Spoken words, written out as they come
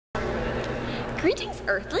Greetings,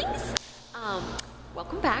 Earthlings!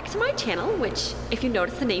 Welcome back to my channel, which, if you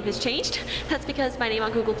notice, the name has changed. That's because my name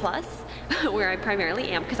on Google+, where I primarily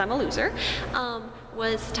am because I'm a loser,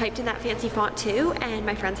 was typed in that fancy font too, and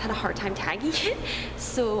my friends had a hard time tagging it.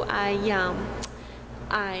 So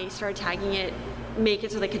I started tagging it, make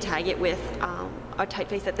it so they could tag it with a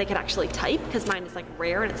typeface that they could actually type, because mine is like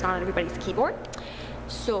rare and it's not on everybody's keyboard.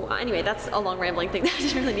 So anyway, that's a long rambling thing that I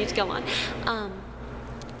just really need to go on.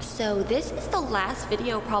 So this is the last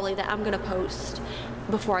video probably that I'm gonna post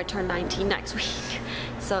before I turn 19 next week.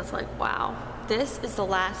 So it's like, wow, this is the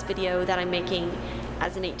last video that I'm making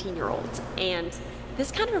as an 18-year-old. And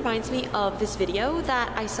this kind of reminds me of this video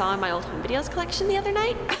that I saw in my old home videos collection the other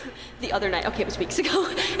night. Okay, it was weeks ago.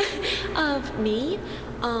 Of me,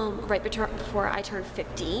 right before I turned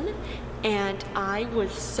 15. And I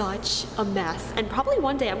was such a mess. And probably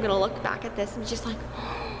one day I'm gonna look back at this and just like,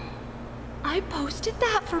 I posted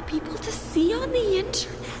that for people to see on the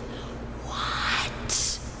internet.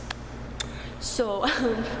 What? So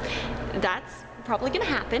that's probably gonna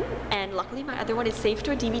happen, and luckily my other one is saved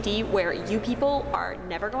to a DVD where you people are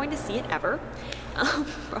never going to see it ever.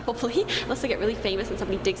 Probably, unless I get really famous and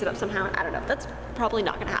somebody digs it up somehow. I don't know. That's probably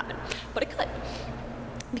not gonna happen, but it could,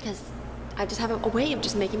 because I just have a way of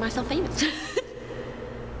just making myself famous.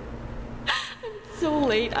 I'm so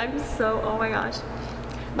late. Oh my gosh.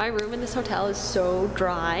 My room in this hotel is so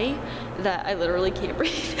dry that I literally can't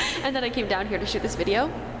breathe. And then I came down here to shoot this video,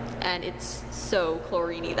 and it's so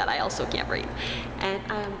chlorine-y that I also can't breathe. And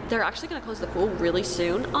they're actually gonna close the pool really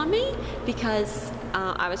soon on me, because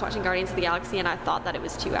I was watching Guardians of the Galaxy and I thought that it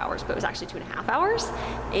was 2 hours, but it was actually 2.5 hours.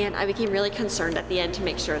 And I became really concerned at the end to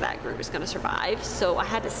make sure that Groot was gonna survive. So I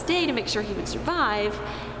had to stay to make sure he would survive,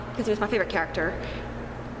 because he was my favorite character.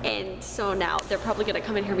 And so now they're probably gonna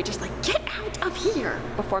come in here and be just like, get out of here,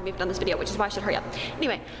 before I'm even done this video, which is why I should hurry up.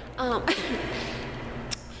 Anyway,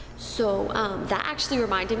 so that actually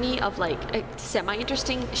reminded me of like a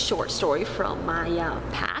semi-interesting short story from my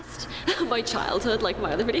past, my childhood, like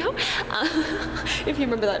my other video. If you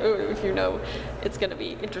remember that, or if you know, it's gonna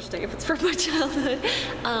be interesting if it's from my childhood.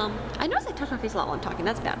 I notice I touch my face a lot while I'm talking.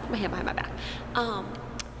 That's bad. Put my hand behind my back.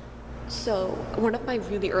 So one of my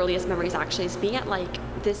really earliest memories actually is being at like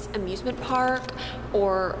this amusement park,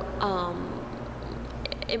 or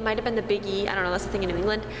it might have been the Big E, I don't know, that's the thing in New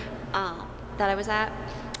England, that I was at.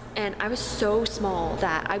 And I was so small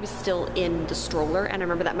that I was still in the stroller, and I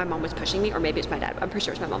remember that my mom was pushing me, or maybe it was my dad, I'm pretty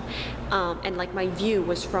sure it was my mom. And like my view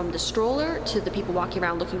was from the stroller to the people walking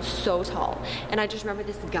around looking so tall. And I just remember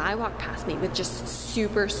this guy walked past me with just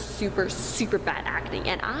super, super, super bad acne,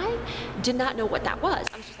 and I did not know what that was.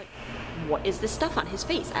 I was just like, what is this stuff on his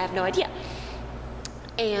face? I have no idea.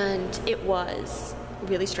 And it was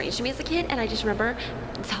really strange to me as a kid, and I just remember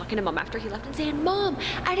talking to Mom after he left and saying, Mom,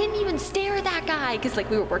 I didn't even stare at that guy, because like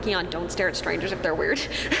we were working on don't stare at strangers if they're weird.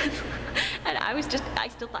 And I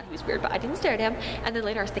still thought he was weird, but I didn't stare at him. And then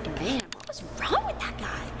later I was thinking, man, what was wrong with that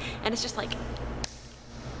guy? And it's just like,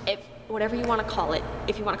 if whatever you want to call it,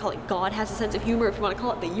 if you want to call it God has a sense of humor, if you want to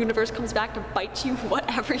call it the universe comes back to bite you,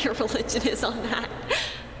 whatever your religion is on that,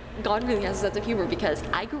 God really has a sense of humor, because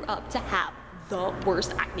I grew up to have the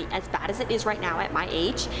worst acne, as bad as it is right now at my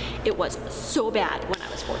age. It was so bad when I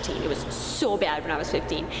was 14. It was so bad when I was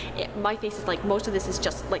 15. My face is like, most of this is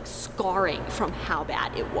just like scarring from how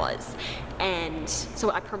bad it was. And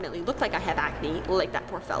so I permanently look like I have acne, like that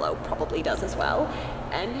poor fellow probably does as well.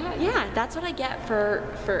 And yeah, that's what I get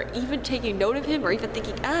for even taking note of him, or even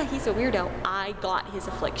thinking, he's a weirdo. I got his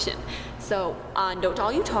affliction. So note to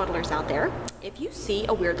all you toddlers out there, if you see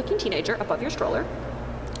a weird looking teenager above your stroller,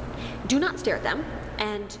 do not stare at them,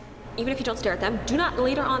 and even if you don't stare at them, do not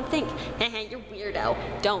later on think, hey, you're weirdo.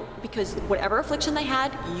 Don't, because whatever affliction they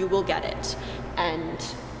had, you will get it. And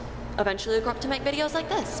eventually you'll grow up to make videos like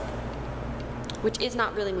this, which is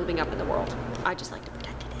not really moving up in the world. I just like to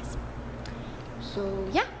pretend it is. So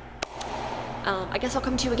yeah, I guess I'll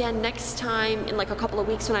come to you again next time in like a couple of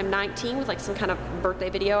weeks when I'm 19 with like some kind of birthday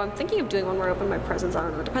video. I'm thinking of doing one where I open my presents. I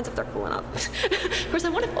don't know, it depends if they're cool enough. Of course, I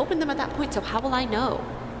want to open them at that point, so how will I know?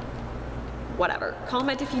 Whatever.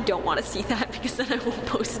 Comment if you don't want to see that, because then I won't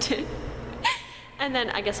post it. And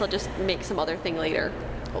then I guess I'll just make some other thing later.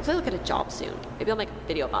 Hopefully I'll get a job soon. Maybe I'll make a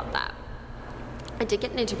video about that. I did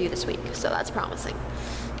get an interview this week, so that's promising.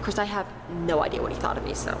 Of course, I have no idea what he thought of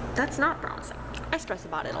me, so that's not promising. I stress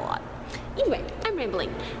about it a lot. Anyway, I'm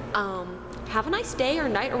rambling. Have a nice day or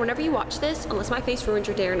night, or whenever you watch this, unless my face ruins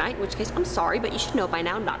your day or night, in which case I'm sorry, but you should know by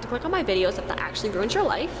now not to click on my videos if that actually ruins your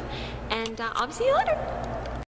life. And I'll see you later.